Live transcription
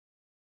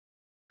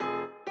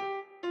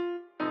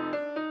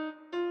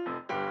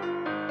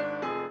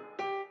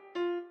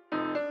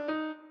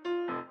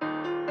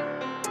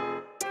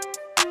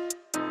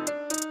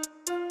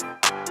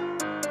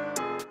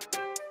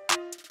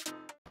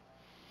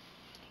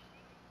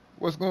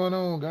What's going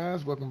on,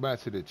 guys? Welcome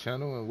back to the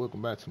channel and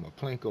welcome back to my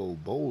Planko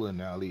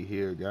bowling alley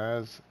here,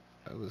 guys.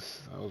 I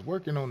was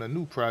working on a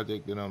new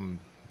project that I'm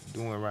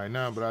doing right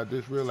now, but I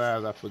just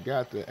realized I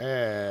forgot to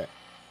add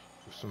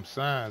some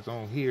signs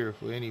on here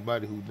for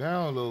anybody who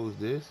downloads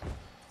this.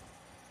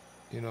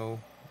 You know,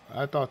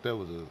 I thought that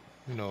was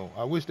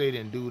I wish they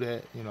didn't do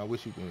that. I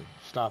wish you could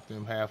stop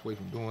them halfway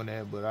from doing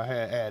that, but I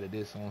had added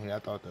this on here. I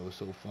thought that was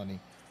so funny.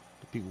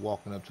 The people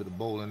walking up to the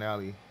bowling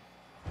alley,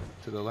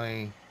 to the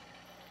lane.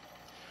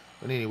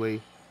 But anyway,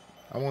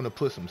 I want to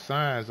put some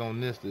signs on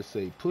this that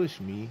say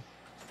push me.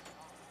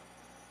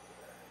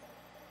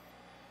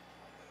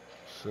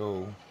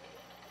 So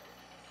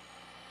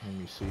let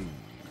me see.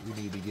 We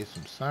need to get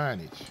some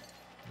signage.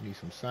 We need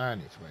some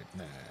signage right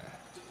now.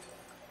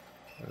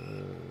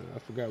 I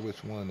forgot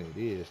which one it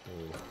is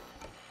though.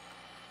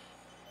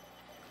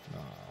 Nah,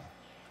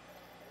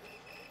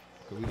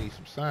 cause we need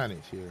some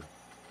signage here.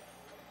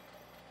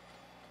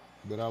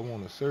 But I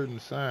want a certain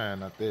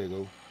sign. Out there you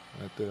go.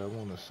 Right there. I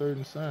want a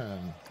certain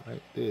sign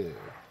right there.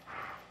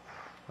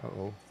 Uh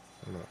oh.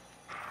 Hold up.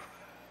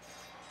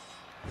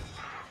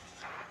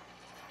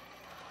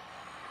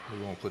 We're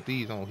gonna put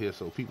these on here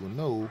so people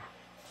know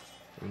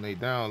when they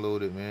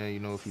download it,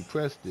 man. If you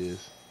press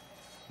this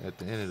at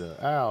the end of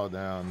the aisle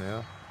down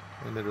there,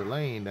 end of the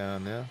lane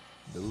down there,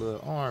 the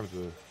little arms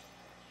will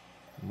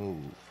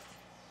move.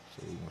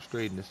 So we're gonna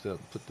straighten this up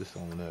and put this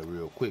on there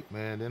real quick,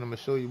 man. Then I'm gonna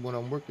show you what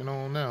I'm working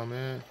on now,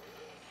 man.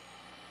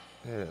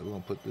 Yeah, we're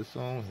gonna put this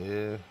on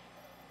here.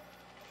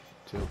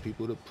 Tell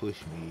people to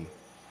push me.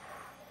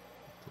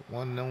 Put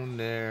one on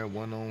there,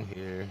 one on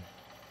here.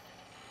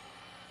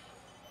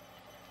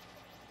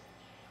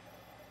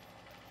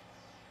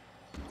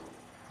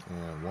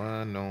 And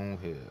one on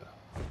here.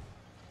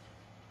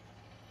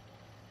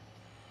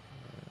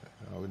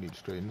 Now we need to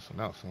straighten this one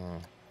out some.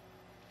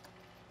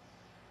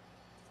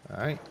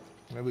 Alright,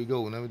 there we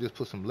go. Let me just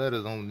put some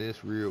letters on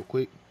this real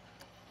quick.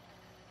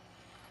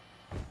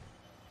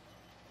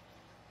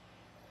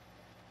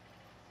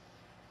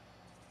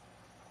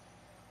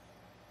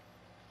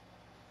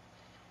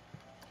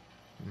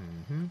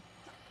 Mm-hmm.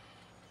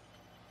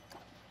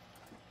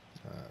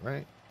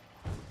 Alright.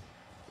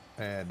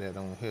 Add that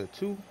on here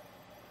too.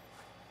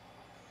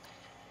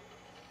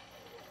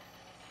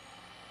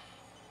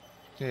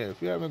 Yeah,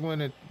 if you haven't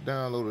went and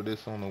downloaded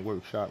this on the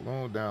workshop,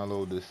 go and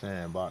download this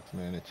sandbox,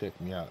 man, and check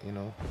me out.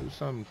 There's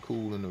something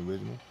cool and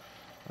original.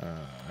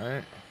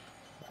 Alright.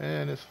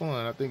 And it's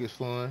fun. I think it's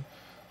fun.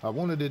 I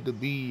wanted it to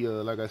be,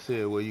 like I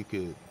said, where you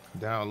could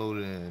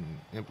download it and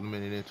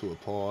implement it into a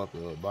park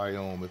or a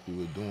biome if you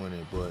were doing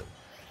it, but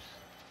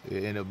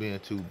it ended up being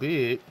too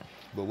big.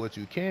 But what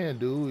you can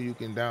do, you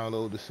can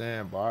download the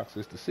sandbox.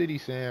 It's the city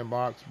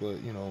sandbox,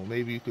 but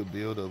maybe you could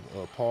build a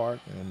park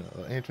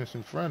and an entrance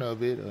in front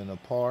of it and a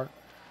park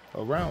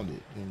around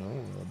it,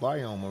 a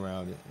biome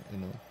around it,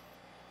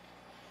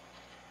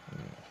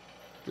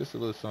 just a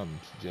little something,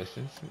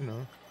 suggestions.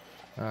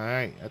 All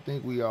right, I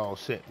think we all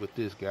set with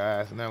this,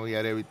 guys. Now we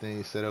got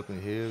everything set up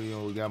in here.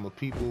 We got my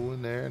people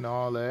in there and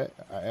all that.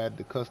 I add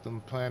the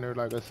custom planner,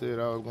 like I said,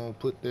 I was gonna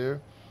put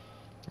there.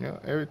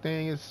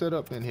 Everything is set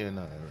up in here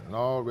now and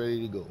all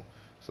ready to go.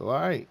 So, all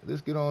right,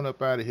 let's get on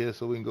up out of here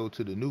so we can go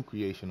to the new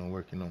creation I'm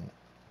working on.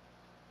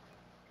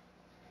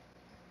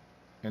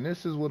 And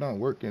this is what I'm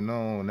working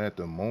on at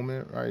the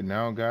moment right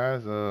now,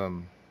 guys.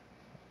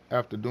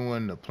 After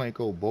doing the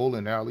Planko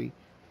bowling alley,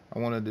 I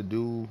wanted to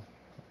do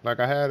like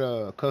I had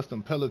a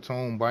custom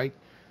Peloton bike,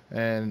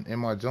 and in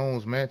my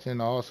Jones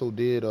mansion, I also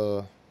did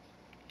a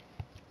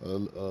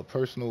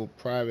personal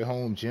private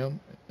home gym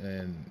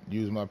and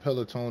used my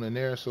Peloton in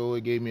there. So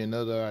it gave me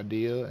another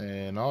idea,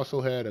 and I also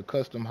had a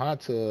custom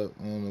hot tub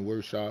on the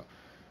workshop,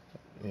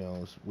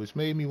 which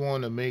made me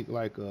want to make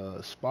like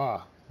a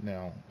spa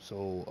now.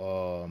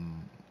 So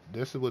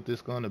this is what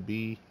this gonna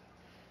be.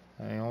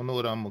 I don't know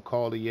what I'm gonna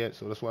call it yet,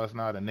 so that's why it's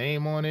not a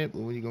name on it.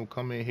 But when you're gonna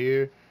come in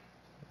here,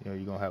 you're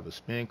gonna have a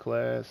spin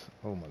class.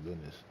 Oh my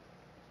goodness.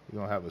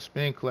 You're gonna have a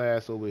spin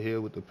class over here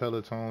with the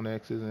Peloton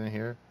X's in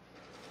here.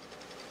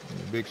 And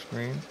the big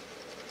screen.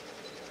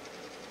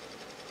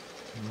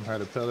 Have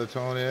the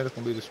Peloton there. It's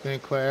gonna be the spin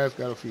class.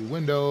 Got a few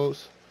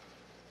windows.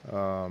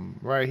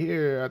 Right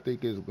here, I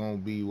think it's gonna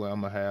be where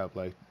I'm gonna have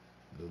like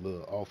the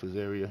little office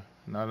area.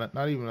 Not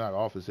even like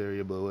office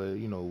area, but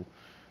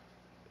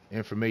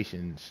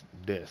information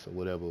desk or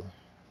whatever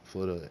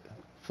for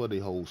the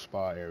whole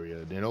spa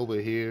area. Then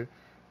over here,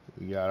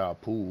 we got our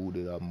pool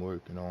that I'm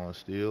working on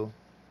still.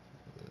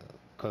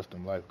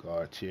 Custom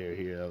lifeguard chair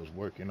here I was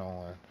working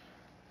on.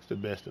 It's the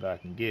best that I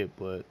can get,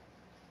 but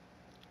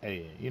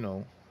hey,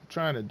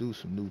 trying to do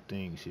some new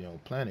things here on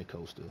Planet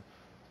Coaster,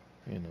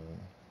 you know.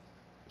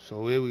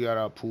 So here we got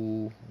our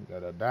pool, we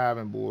got a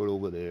diving board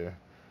over there.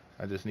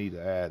 I just need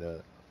to add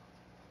the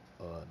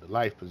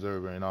life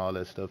preserver and all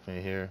that stuff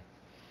in here.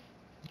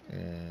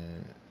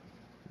 And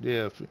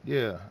yeah,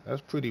 yeah,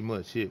 that's pretty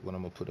much it. What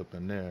I'm gonna put up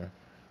in there.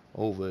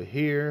 Over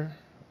here,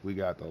 we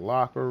got the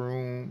locker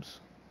rooms.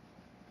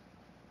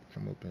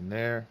 Come up in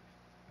there.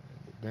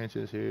 The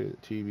benches here, the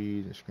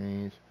TVs and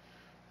screens.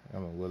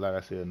 well, like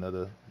I said,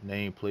 another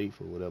nameplate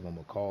for whatever I'm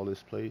gonna call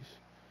this place.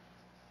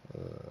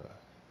 Uh,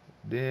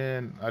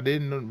 then I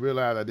didn't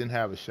realize I didn't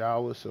have a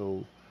shower,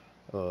 so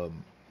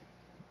um,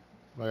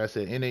 like I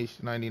said,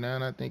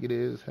 NH99 I think it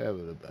is have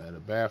had a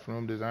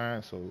bathroom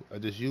design, so I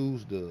just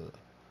used the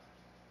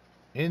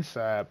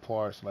inside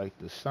parts like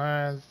the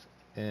signs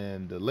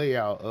and the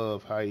layout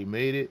of how he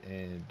made it,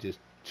 and just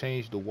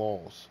changed the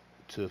walls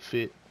to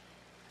fit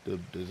the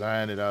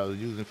design that I was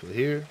using for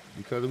here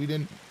because we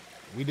didn't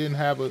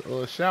have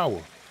a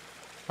shower.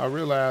 I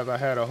realized I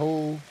had a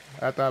hole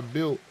after I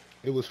built.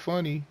 It was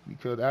funny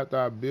because after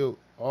I built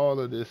all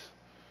of this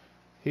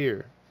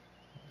here,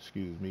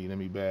 excuse me, let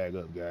me bag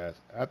up, guys.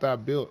 After I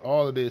built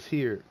all of this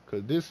here,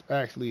 because this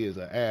actually is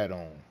an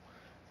add-on.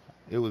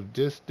 It was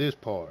just this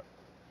part,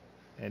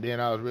 and then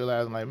I was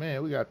realizing like,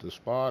 man, we got the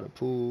spa, the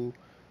pool,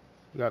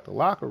 we got the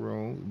locker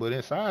room, but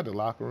inside the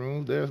locker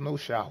room, there's no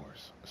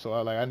showers. So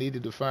I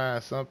needed to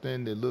find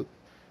something that looked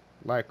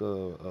like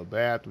a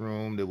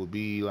bathroom that would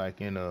be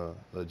like in a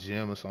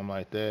gym or something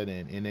like that,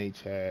 and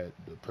NH had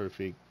the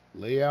perfect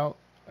layout.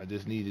 I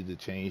just needed to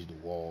change the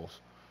walls,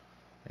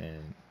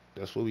 and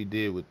that's what we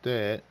did with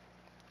that,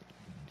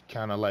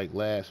 kind of like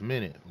last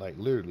minute, like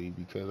literally,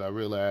 because I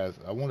realized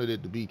I wanted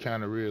it to be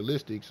kind of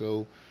realistic,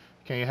 so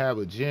can't have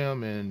a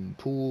gym and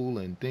pool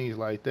and things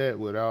like that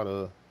without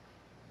a,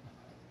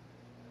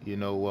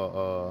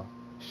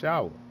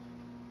 shower.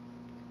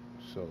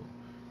 So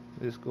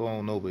let's go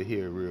on over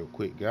here real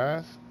quick,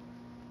 guys.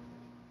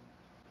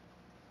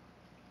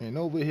 And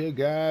over here,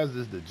 guys,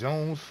 is the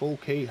Jones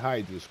 4K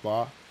Hydra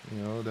Spa.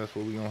 That's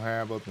what we're gonna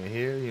have up in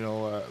here.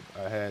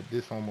 I had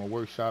this on my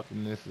workshop,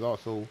 and this is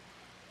also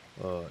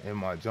in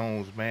my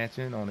Jones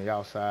mansion on the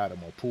outside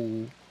of my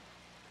pool,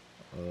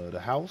 the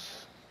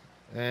house.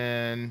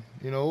 And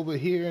over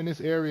here in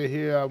this area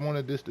here, I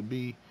wanted this to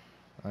be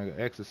like an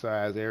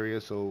exercise area,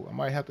 so I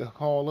might have to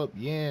call up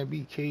Yan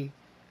BK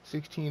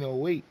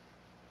 1608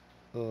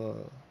 uh,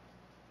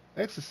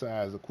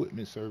 exercise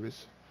equipment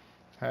service,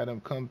 have them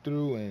come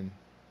through and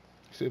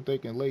see if they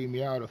can lay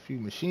me out a few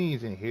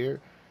machines in here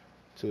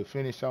to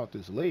finish out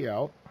this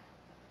layout.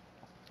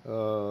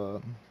 Uh,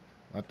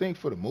 I think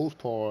for the most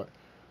part,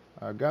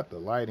 I got the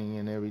lighting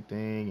and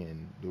everything,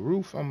 and the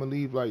roof I'm gonna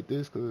leave like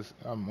this because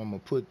I'm gonna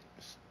put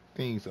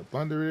things up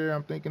under there.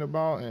 I'm thinking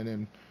about, and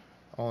then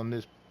on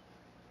this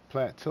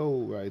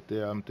plateau right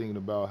there, I'm thinking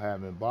about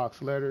having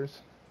box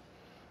letters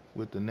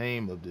with the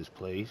name of this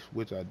place,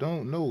 which I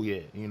don't know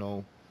yet.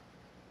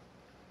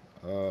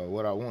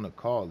 What I want to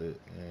call it,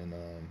 and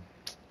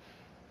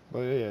but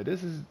yeah,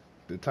 this is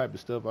the type of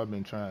stuff I've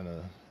been trying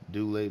to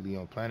do lately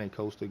on Planet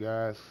Coaster,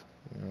 guys.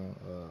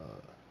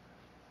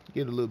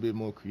 Get a little bit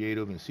more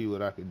creative and see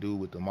what I could do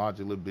with the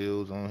modular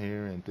builds on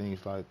here and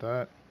things like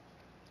that.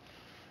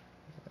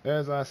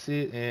 As I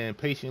sit and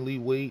patiently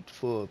wait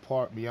for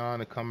Park Beyond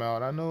to come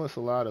out, I know it's a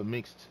lot of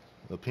mixed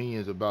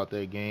opinions about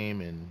that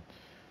game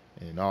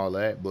and all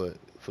that, but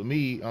for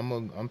me,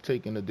 I'm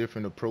taking a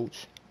different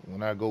approach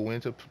when I go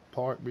into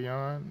Park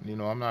Beyond.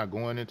 I'm not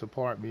going into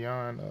Park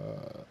Beyond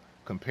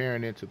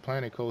comparing it to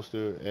Planet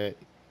Coaster at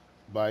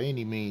by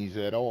any means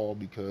at all,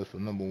 because for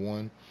number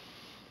one,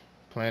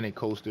 Planet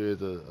Coaster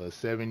is a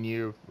 7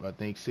 year, I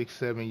think 6,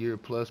 7 year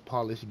plus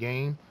polished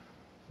game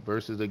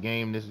versus a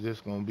game that's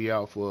just gonna be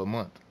out for a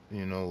month,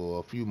 or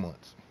a few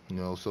months,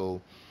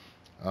 So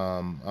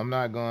I'm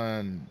not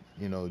going,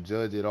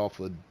 judge it off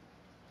of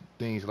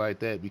things like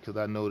that because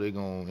I know they're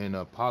gonna end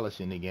up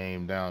polishing the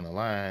game down the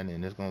line,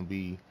 and it's gonna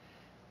be,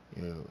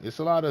 it's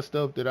a lot of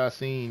stuff that I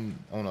seen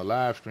on a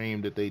live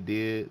stream that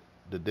the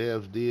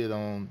devs did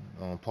on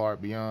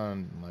Part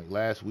Beyond like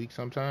last week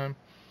sometime,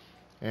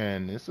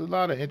 and it's a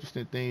lot of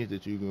interesting things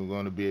that you're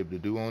going to be able to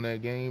do on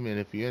that game, and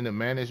if you're into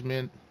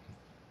management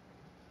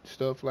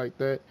stuff like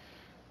that,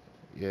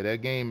 yeah,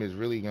 that game is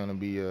really gonna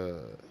be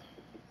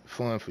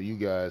fun for you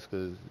guys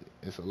because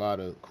it's a lot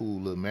of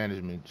cool little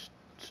management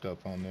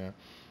stuff on there.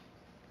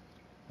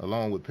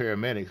 Along with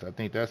paramedics, I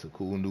think that's a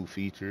cool new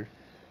feature.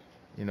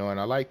 And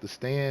I like the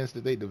stands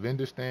the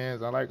vendor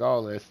stands. I like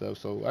all that stuff.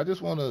 So I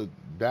just want to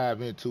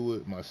dive into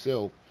it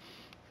myself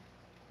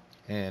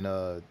and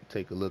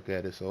take a look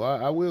at it. So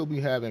I will be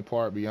having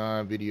Part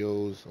Beyond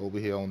videos over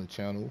here on the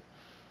channel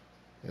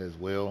as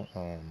well.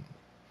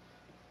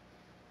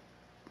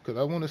 Because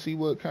I want to see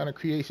what kind of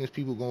creations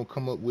people gonna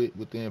come up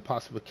with the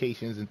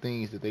impossifications and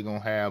things that they're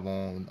gonna have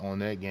on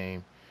that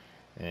game,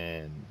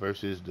 and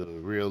versus the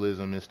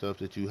realism and stuff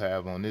that you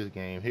have on this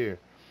game here.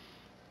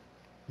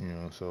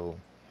 So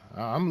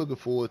I'm looking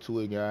forward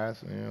to it, guys.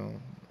 So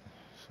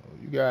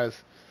you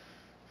guys,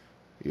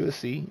 you'll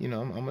see.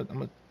 I'm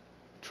gonna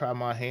try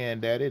my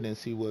hand at it and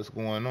see what's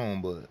going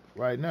on. But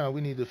right now,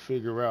 we need to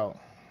figure out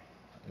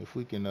if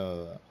we can.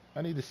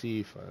 I need to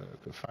see if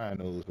I can find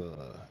those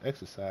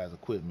exercise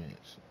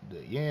equipments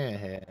that Yan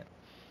had.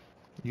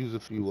 Use a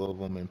few of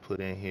them and put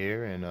in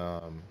here, and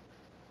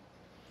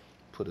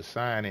put a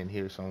sign in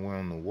here somewhere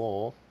on the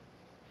wall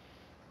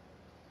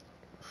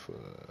for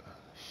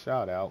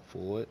shout out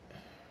for it,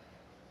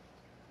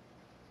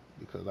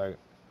 because I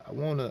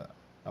want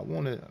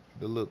it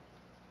to look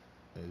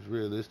as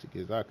realistic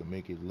as I can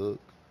make it look,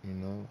 you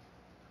know.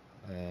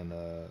 And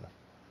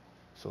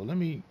so let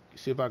me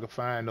see if I can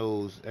find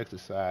those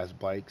exercise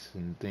bikes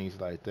and things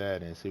like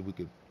that, and see if we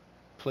could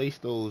place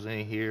those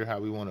in here how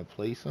we want to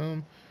place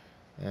them,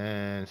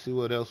 and see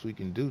what else we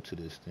can do to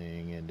this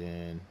thing. And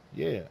then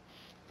yeah,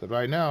 because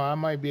right now I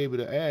might be able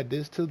to add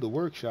this to the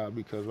workshop,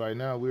 because right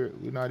now we're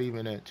not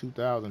even at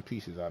 2,000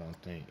 pieces, I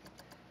don't think.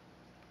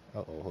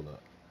 Uh-oh, hold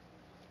up.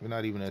 We're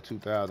not even at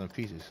 2,000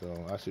 pieces,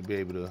 so I should be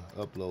able to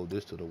upload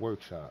this to the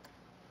workshop.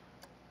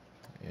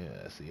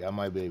 Yeah, see, I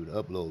might be able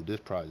to upload this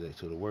project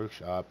to the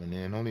workshop, and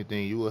then only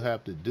thing you will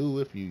have to do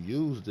if you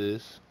use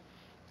this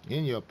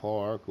in your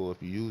park, or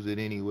if you use it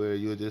anywhere,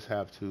 you'll just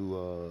have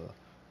to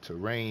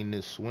terrain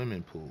this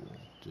swimming pool,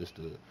 just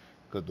to,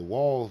 because the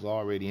wall's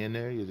already in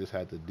there. You just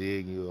have to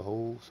dig you a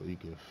hole so you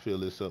can fill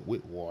this up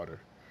with water.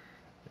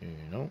 You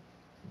know,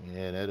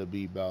 yeah, that'll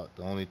be about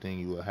the only thing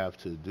you will have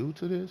to do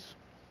to this.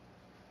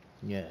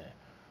 Yeah,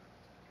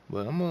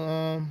 but I'm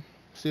gonna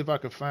see if I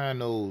can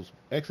find those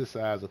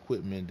exercise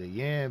equipment that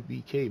Yan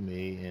BK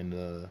made,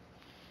 and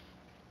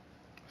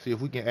see if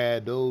we can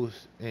add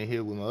those in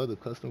here with my other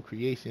custom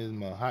creations,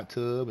 my hot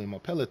tub and my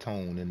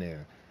Peloton in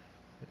there.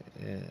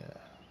 Yeah.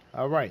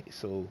 All right,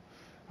 so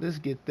let's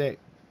get that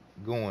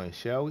going,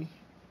 shall we?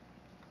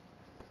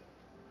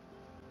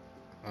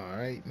 All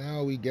right,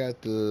 now we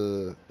got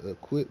the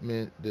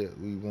equipment that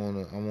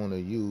I wanna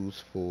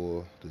use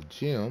for the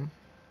gym.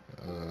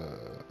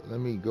 Let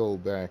me go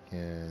back,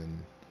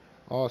 and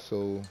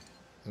also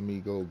let me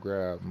go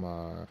grab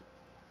my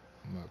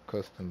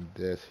custom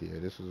desk here.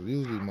 This is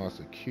usually my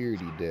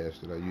security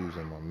desk that I use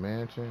in my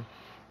mansion,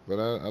 but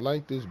I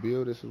like this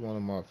build. This is one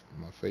of my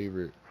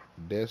favorite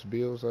desk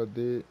builds I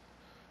did,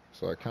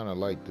 so I kind of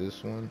like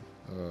this one.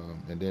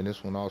 And then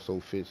this one also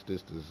fits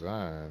this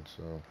design,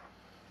 so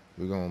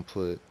we're gonna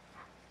put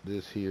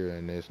this here,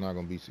 and it's not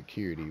gonna be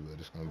security, but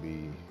it's gonna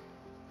be,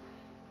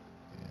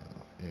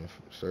 in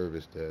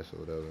service desk or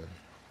whatever.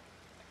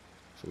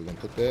 So we're gonna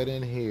put that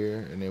in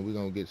here, and then we're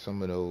gonna get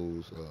some of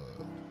those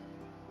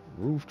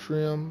roof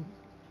trim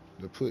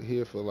to put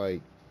here for like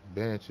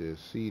benches,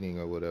 seating,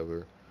 or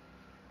whatever.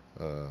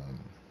 Um,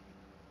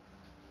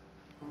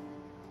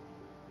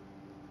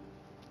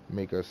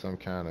 Make us some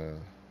kind of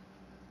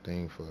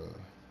thing for.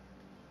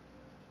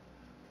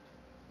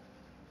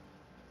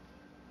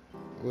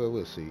 Well,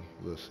 we'll see.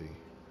 We'll see.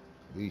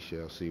 We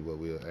shall see what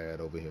we'll add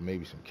over here.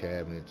 Maybe some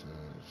cabinets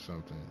or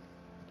something.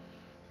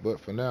 But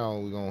for now,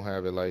 we're gonna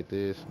have it like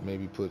this.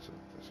 Maybe put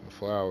some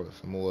flowers,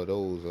 some more of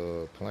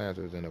those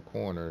planters in the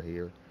corner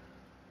here.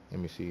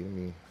 Let me see. Let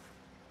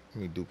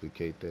me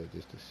duplicate that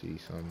just to see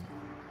some.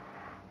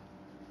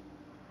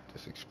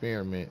 Just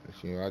experiment.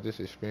 You know, I just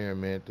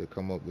experiment to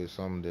come up with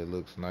something that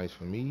looks nice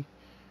for me.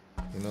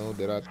 You know,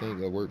 that I think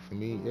will work for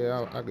me.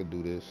 Yeah, I could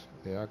do this.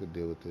 Yeah, I could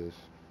deal with this.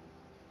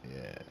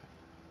 Yeah.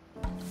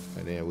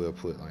 And then we'll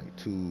put like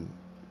two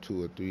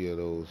or three of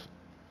those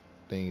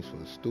things for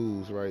the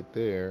stools right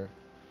there.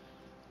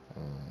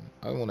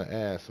 I want to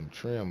add some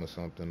trim or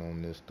something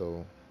on this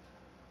though.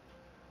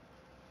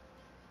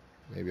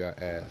 Maybe I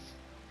add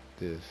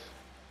this.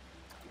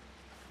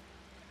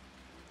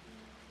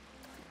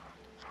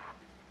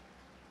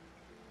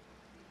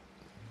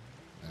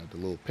 Add the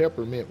little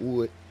peppermint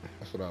wood.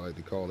 That's what I like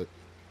to call it.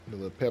 The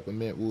little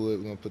peppermint wood.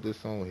 We're gonna put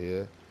this on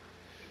here,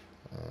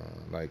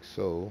 like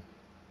so.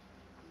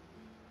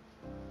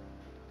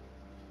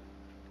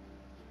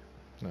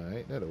 All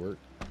right, that'll work.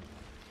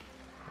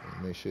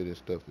 Make sure this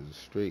stuff is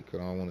straight,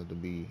 cause I don't want it to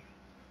be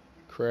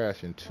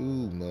crashing too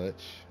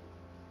much.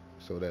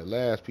 So that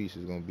last piece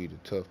is gonna be the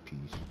tough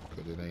piece,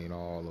 cause it ain't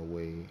all the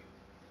way.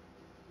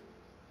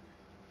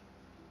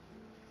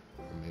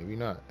 Or maybe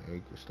not.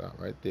 We can stop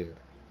right there.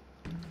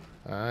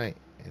 All right,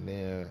 and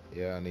then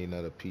yeah, I need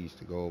another piece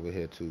to go over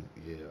here too.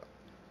 Yeah.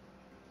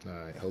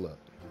 All right, hold up.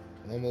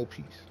 One more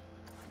piece.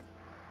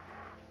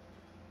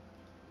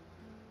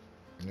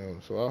 You know,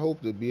 so I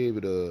hope to be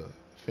able to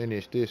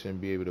finish this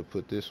and be able to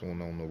put this one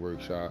on the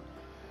workshop.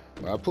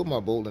 I put my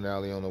bowling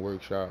alley on the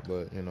workshop,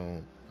 but you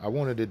know, I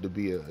wanted it to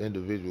be an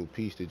individual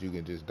piece that you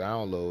can just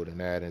download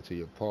and add into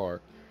your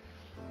park.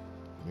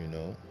 You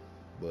know,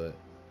 but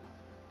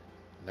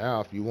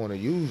now if you want to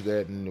use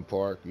that in the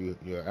park, you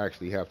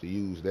actually have to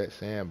use that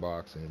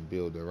sandbox and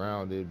build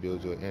around it,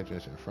 build your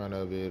entrance in front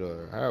of it,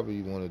 or however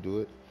you want to do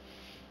it.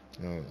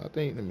 You know, I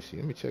think, let me see,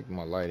 let me check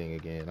my lighting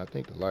again. I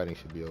think the lighting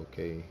should be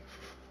okay.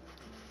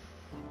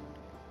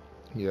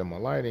 Yeah, my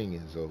lighting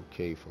is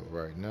okay for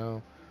right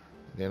now.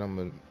 Then I'm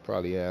gonna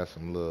probably add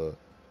some little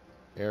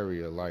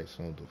area lights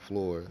on the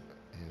floor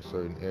in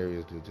certain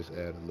areas to just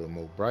add a little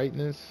more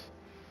brightness.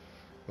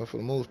 But for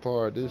the most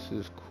part, this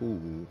is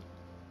cool.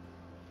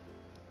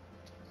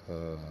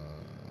 Uh,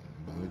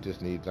 but we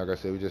just need, like I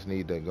said, we just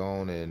need to go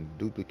on and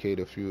duplicate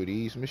a few of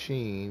these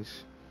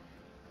machines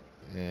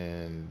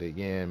and the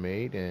Yan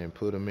made, and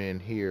put them in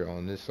here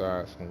on this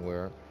side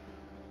somewhere.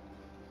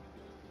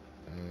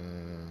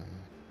 Uh,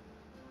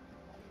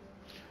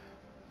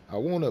 I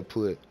want to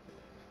put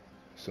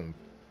some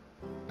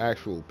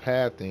actual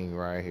pathing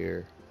right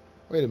here,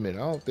 Wait a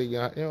minute. I don't think you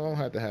don't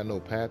have to have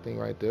no pathing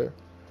right there.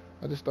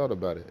 I just thought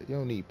about it. You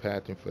don't need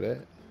pathing for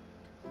that.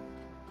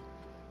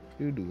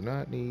 You do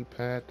not need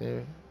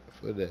pathing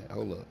for that.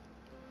 Hold up.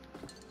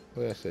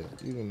 What I said?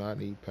 You do not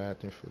need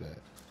pathing for that.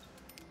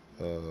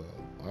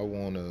 I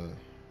wanna.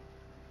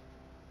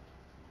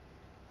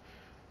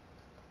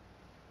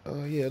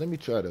 Yeah. Let me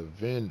try to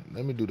vend.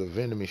 Let me do the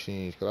vending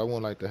machines, cause I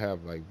want like to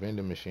have like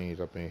vending machines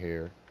up in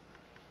here.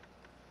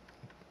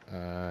 All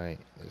right.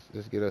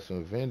 Let's get us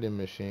some vending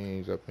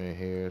machines up in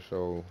here.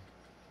 So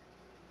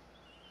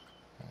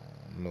I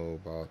don't know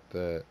about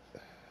that.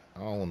 I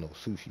don't know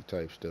sushi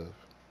type stuff.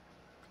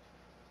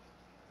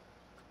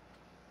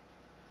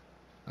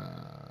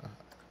 Uh,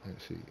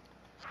 let's see.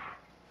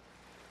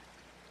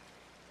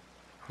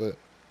 But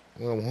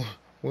we don't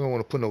want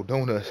to put no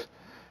donuts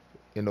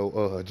in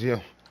no gym.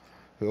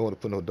 We don't want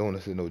to put no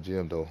donuts in no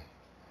gym though.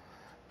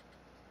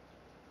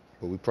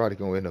 But we probably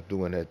gonna end up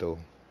doing that though.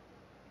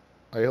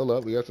 Hey, hold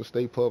up, we got some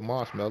Stay Puft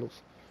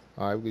marshmallows.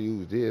 Alright, we can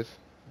use this.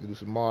 We do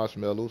some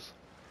marshmallows.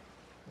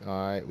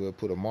 Alright, we'll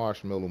put a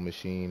marshmallow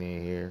machine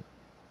in here.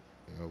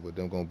 You know, but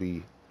them gonna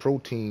be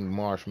protein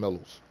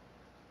marshmallows.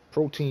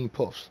 Protein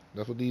puffs.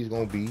 That's what these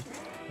gonna be.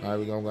 Alright,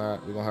 we're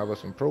gonna have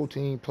us some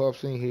protein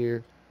puffs in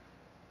here.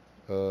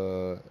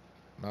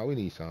 Nah, we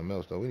need something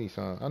else though. I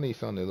need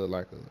something that look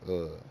like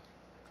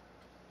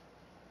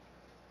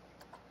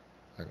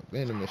a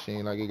vending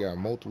machine, like it got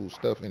multiple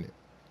stuff in it.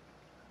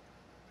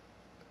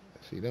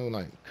 See, them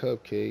like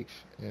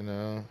cupcakes, you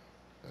know.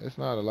 It's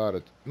not a lot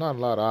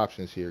of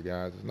options here,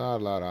 guys. It's not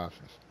a lot of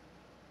options.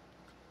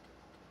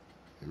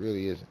 It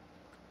really isn't.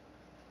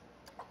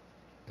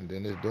 And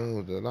then this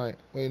Dooms Delight.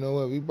 Well, you know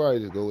what? We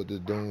probably just go with this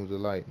Dooms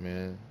Delight,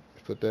 man.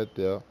 Let's put that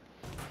there.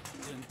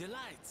 Doom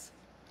delights.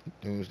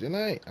 Dooms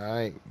Delight.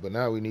 Alright, but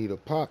now we need a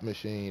pop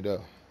machine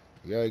though.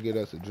 We gotta get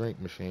us a drink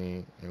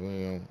machine, and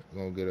we're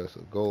gonna get us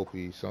a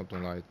Gulpy,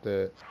 something like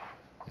that.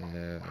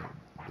 And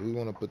do we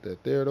want to put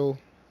that there though?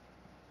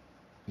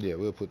 Yeah,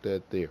 we'll put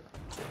that there.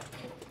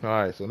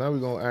 Alright, so now we're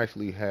gonna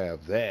actually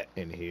have that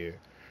in here.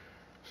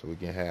 So we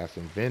can have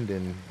some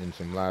vending and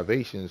some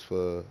libations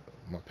for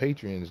my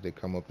patrons that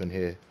come up in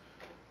here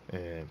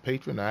and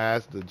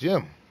patronize the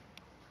gym.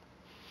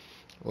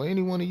 Or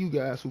any one of you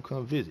guys who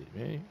come visit,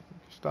 man.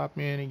 Stop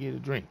in and get a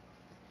drink.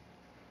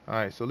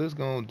 Alright, so let's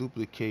go and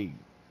duplicate.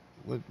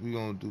 What we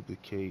gonna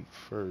duplicate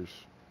first?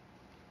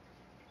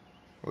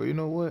 Well, you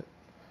know what?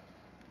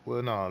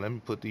 Well, no, let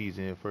me put these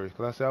in first.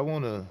 Because I said I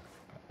want to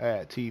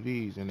add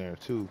TVs in there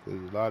too.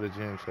 Because a lot of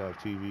gyms have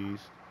TVs.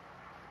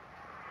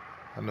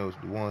 I know it's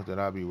the ones that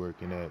I be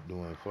working at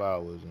doing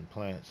flowers and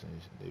plants, and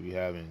they be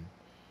having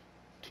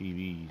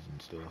TVs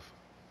and stuff.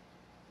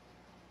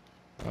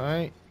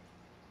 Alright,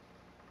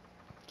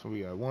 so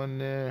we got one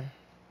there.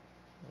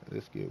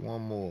 Let's get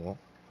one more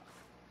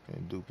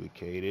and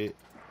duplicate it.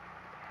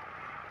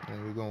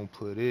 And we're gonna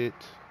put it,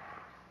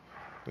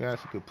 we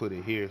actually could put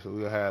it here, so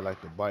we'll have like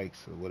the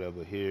bikes or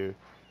whatever here.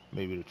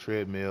 Maybe the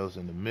treadmills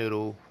in the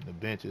middle, the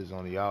benches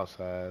on the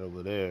outside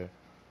over there.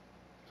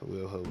 So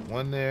we'll have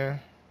one there.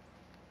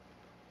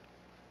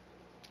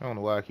 I don't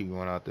know why I keep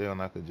going out there,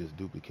 and I could just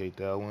duplicate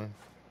that one.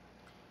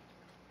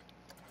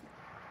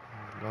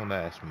 Don't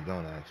ask me,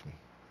 don't ask me.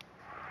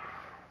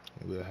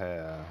 And we'll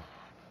have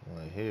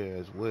one here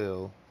as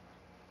well.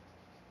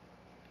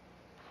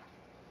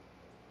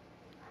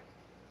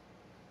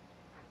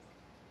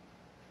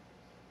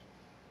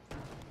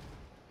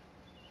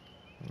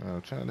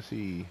 I'm trying to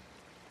see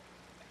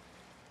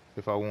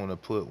if I want to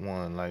put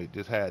one like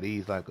just have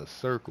these like a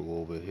circle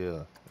over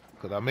here,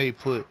 cause I may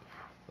put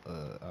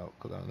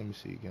let me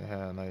see, can I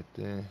have like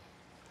that?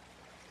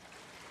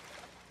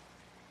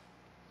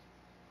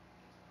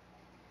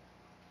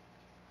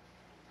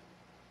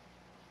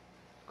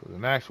 Cause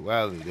in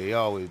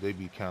actuality they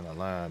be kind of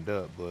lined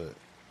up, but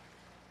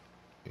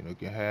you know, you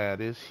can have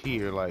this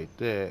here like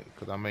that,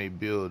 cause I may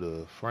build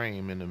a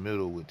frame in the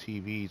middle with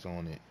TVs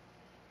on it.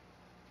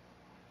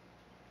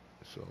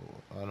 So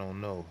I don't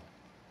know.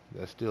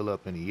 That's still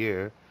up in the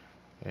air.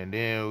 And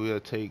then we'll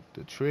take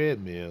the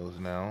treadmills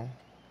now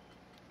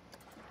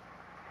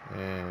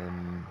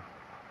and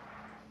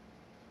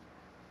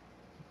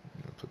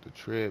put the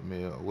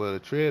treadmill. Well, the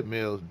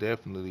treadmill's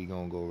definitely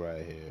gonna go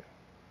right here.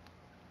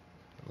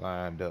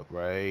 Lined up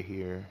right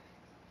here.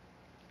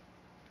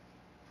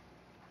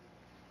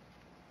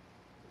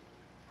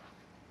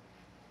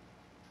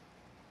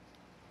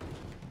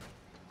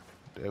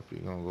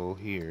 Definitely gonna go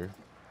here.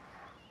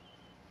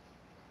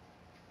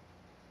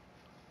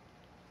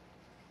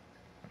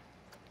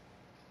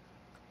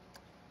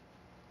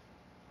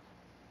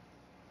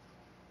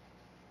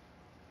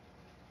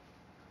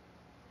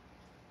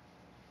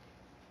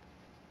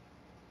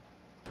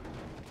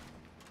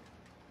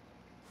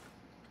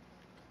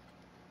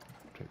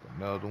 Take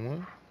another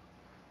one.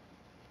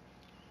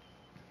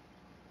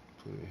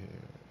 Put it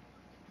here.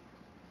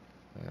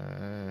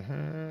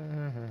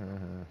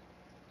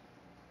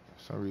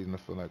 For some reason I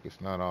feel like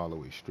it's not all the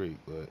way straight,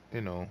 but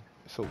you know,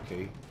 it's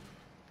okay.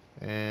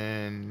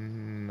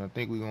 And I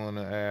think we're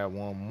gonna add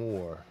one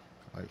more,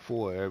 like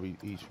four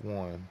each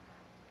one.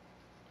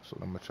 So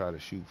I'm gonna try to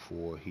shoot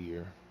for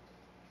here.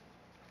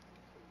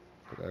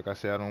 But like I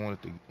said, I don't want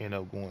it to end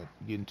up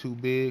getting too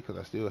big because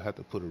I still have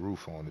to put a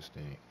roof on this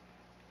thing.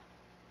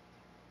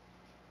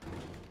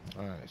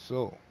 Alright,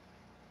 so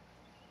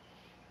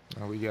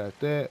now we got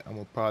that.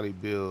 I'm probably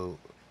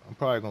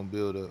gonna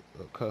build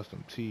a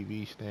custom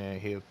TV stand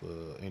here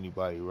for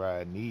anybody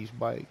riding these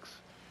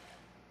bikes.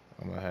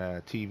 I'm gonna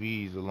have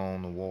TVs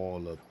along the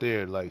wall up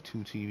there, like 2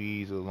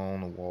 TVs along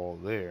the wall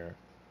there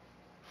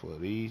for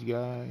these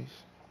guys.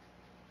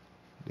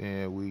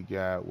 Then we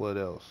got, what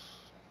else?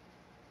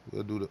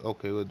 We'll do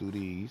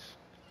these.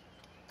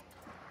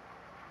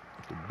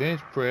 The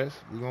bench press,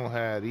 we're gonna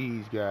have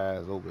these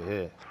guys over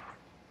here.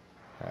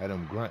 Have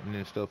them grunting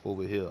and stuff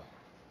over here.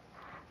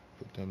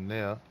 Put them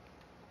there.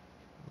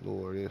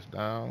 Lower this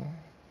down.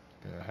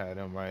 And have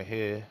them right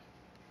here.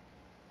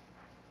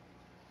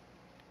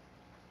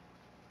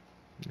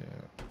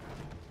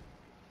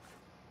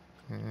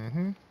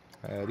 Yeah.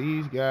 Have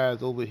these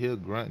guys over here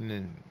grunting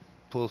and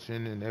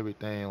pushing and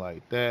everything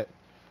like that.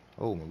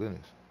 Oh my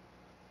goodness.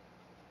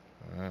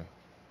 Alright.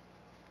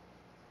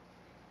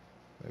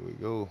 There we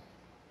go.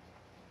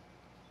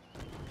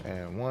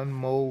 And one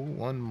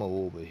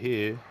more over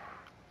here.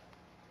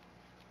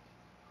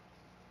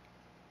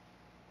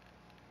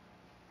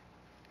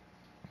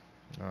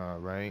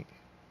 Alright.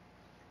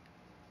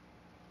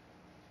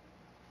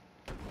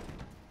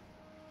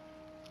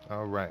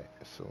 Alright,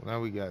 so now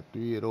we got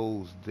 3 of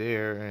those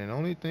there, and the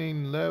only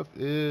thing left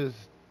is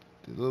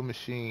the little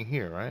machine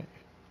here, right?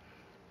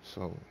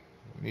 So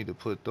we need to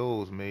put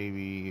those,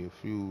 maybe a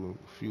few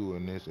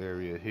in this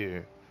area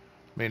here.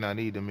 May not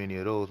need that many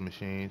of those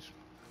machines.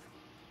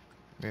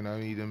 May not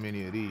need that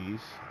many of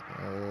these.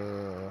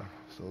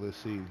 So let's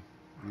see.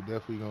 We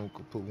definitely gonna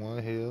put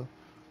one here.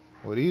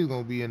 Well, these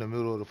gonna be in the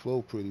middle of the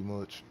floor pretty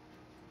much.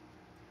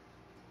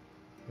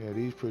 Yeah,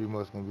 these pretty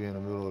much gonna be in the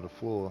middle of the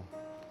floor.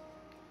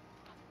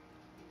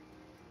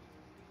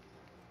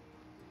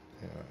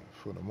 Yeah,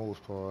 for the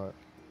most part.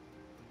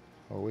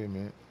 Oh, wait a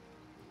minute.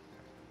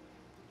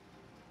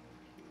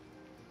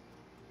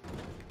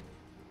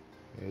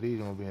 Yeah, these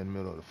gonna be in the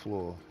middle of the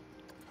floor.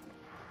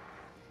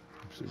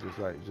 So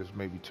just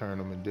maybe turn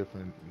them in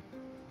different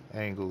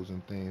angles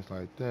and things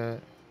like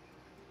that.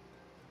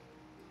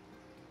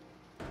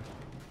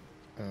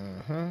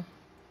 Uh-huh.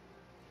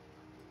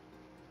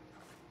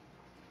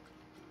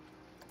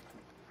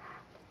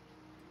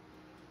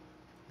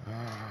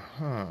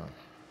 Uh-huh.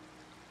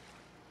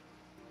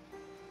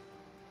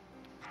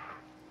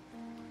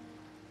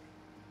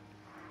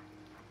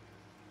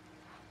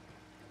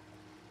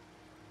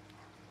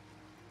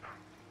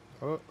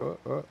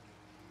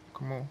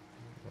 Come on.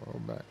 Roll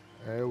back.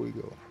 There we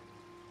go.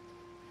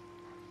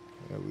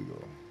 There we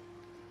go.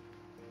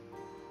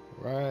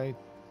 Right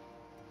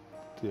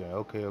there.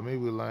 Okay, or maybe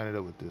we'll line it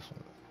up with this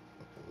one.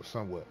 Or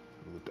somewhat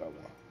with that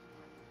one.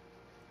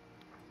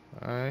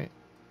 Alright.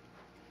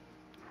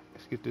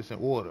 Let's get this in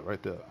order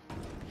right there.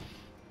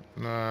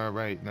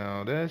 Alright,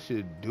 now that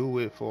should do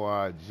it for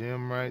our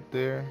gym right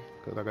there.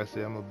 Because like I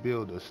said, I'm going to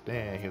build a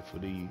stand here for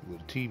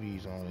with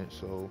TVs on it.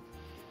 So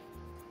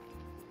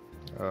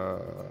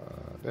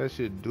that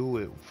should do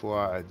it for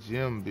our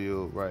gym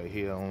build right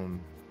here on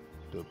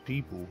the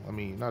people. I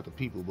mean, not the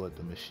people, but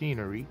the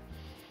machinery.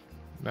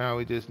 Now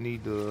we just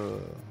need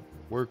to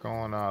work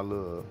on our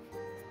little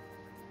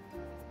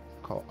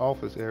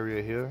office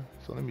area here.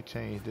 So let me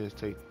change this.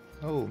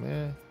 Oh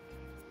man,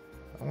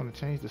 I want to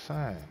change the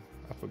sign.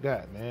 I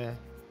forgot, man.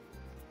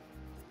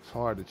 It's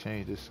hard to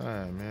change this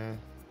sign, man.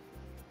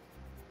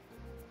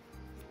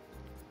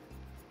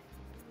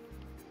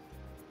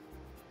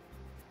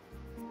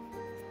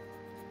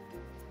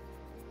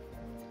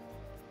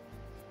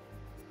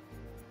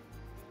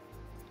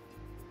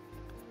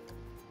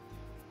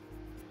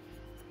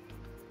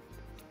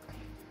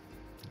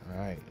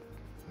 Alright,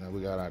 now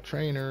we got our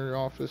trainer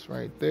office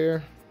right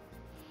there.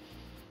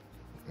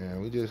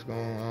 And we just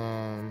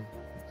gonna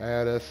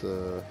add us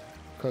a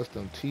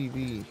custom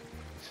TV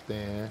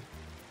stand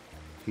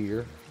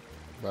here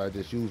by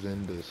just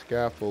using the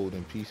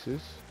scaffolding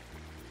pieces.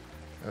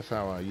 That's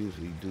how I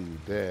usually do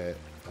that.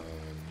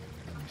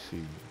 Let me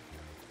see.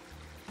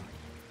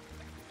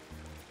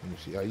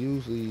 I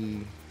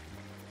usually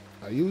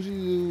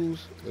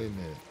use, wait a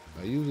minute.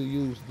 I usually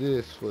use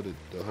this for to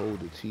hold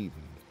the TV.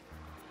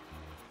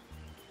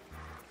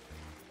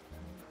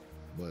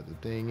 But the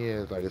thing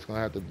is, like, it's gonna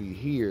have to be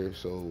here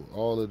so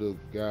all of the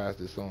guys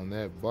that's on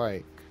that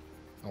bike,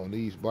 on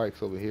these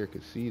bikes over here,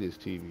 could see this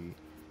TV.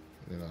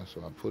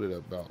 So I put it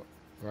about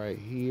right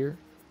here.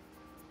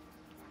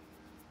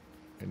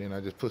 And then I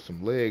just put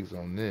some legs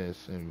on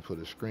this and put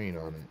a screen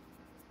on it.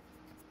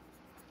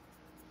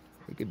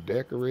 We could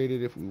decorate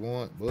it if we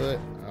want, but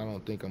I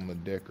don't think I'm gonna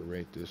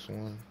decorate this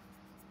one.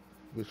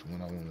 Which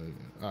one I wanna?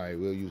 Alright,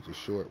 we'll use the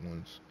short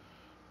ones.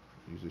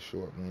 Use the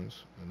short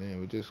ones. And then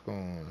we're just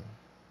gonna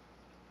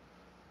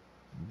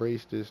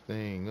brace this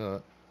thing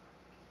up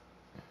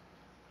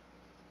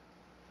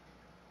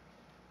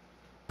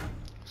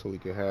so we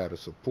can have the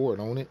support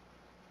on it.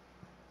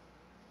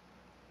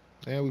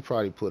 And we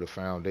probably put a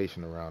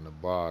foundation around the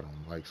bottom,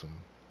 like some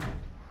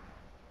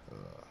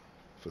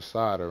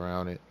facade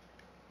around it.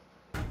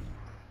 And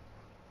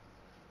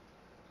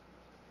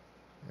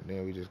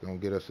then we just gonna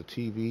get us a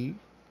TV,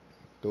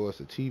 throw us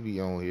a TV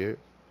on here.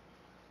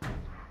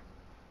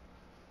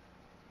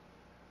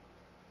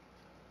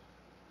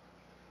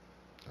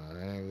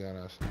 Alright, we got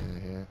our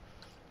stand here.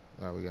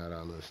 Now we got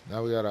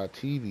our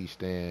TV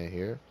stand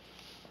here.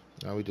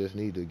 Now we just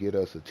need to get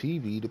us a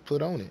TV to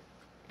put on it.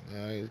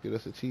 Alright, let's get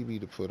us a TV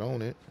to put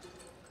on it.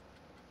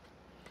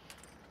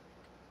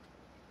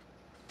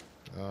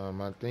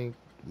 I think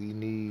we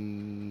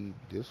need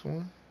this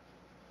one.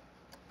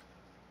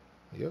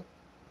 Yep.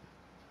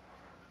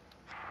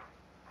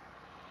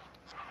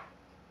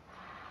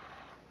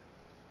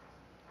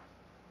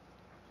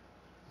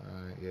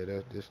 Alright, yeah,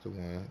 this the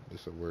one.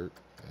 This'll work.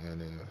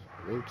 And then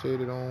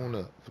rotate it on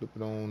up. Flip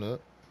it on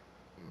up.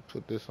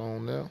 Put this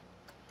on there.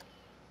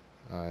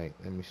 Alright,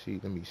 let me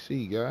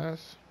see,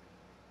 guys.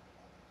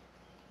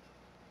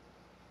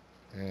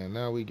 And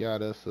now we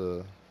got us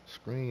a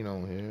screen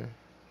on here.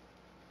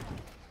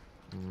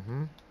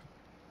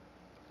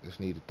 Just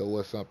need to throw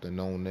us something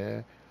on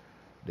there.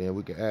 Then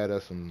we can add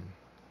us some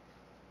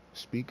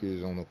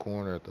speakers on the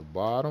corner at the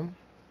bottom.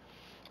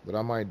 But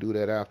I might do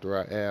that after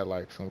I add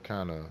like some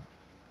kind of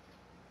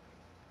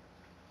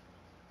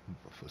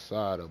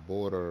facade or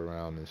border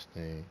around this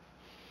thing.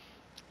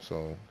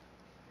 So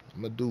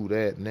I'm gonna do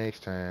that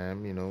next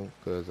time, you know,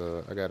 because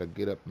I gotta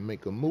get up and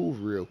make a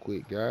move real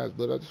quick, guys.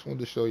 But I just wanted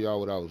to show y'all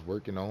what I was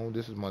working on.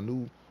 This is my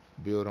new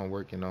build I'm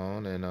working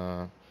on,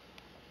 and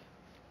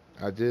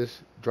I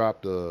just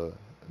dropped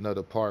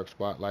another park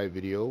spotlight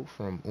video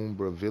from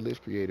Umbra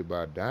Village created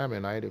by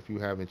Diamondite. If you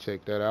haven't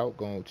checked that out,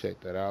 go and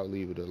check that out.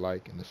 Leave it a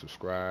like and a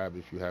subscribe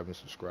if you haven't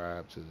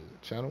subscribed to the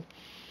channel.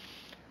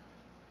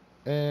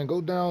 And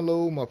go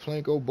download my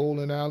Planko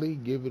Bowling Alley.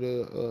 Give it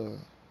a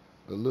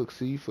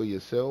look-see for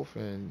yourself.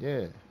 And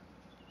yeah,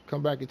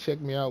 come back and check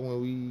me out when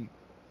we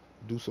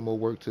do some more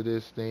work to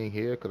this thing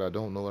here, because I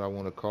don't know what I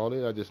want to call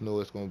it. I just know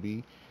it's going to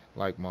be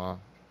like my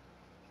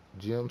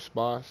gym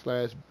spa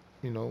slash,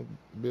 you know,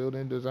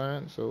 building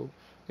design. So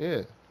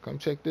yeah, come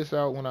check this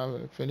out when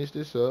I finish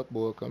this up,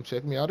 or come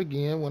check me out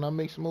again when I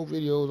make some more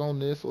videos on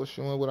this or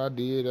showing what I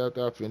did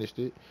after I finished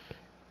it.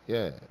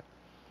 Yeah.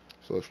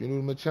 So if you're new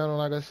to my channel,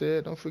 like I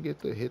said, don't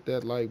forget to hit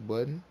that like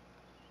button,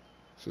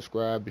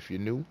 subscribe if you're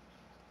new,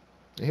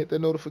 and hit that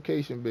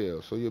notification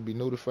bell so you'll be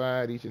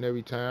notified each and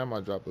every time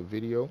I drop a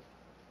video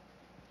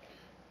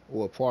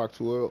or a park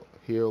tour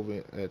here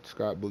over at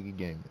Scott Boogie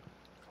Gaming.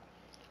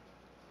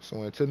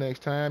 So until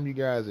next time, you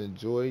guys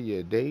enjoy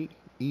your day,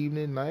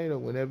 evening, night, or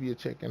whenever you're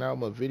checking out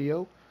my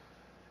video.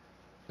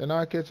 And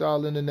I'll catch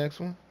y'all in the next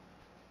one.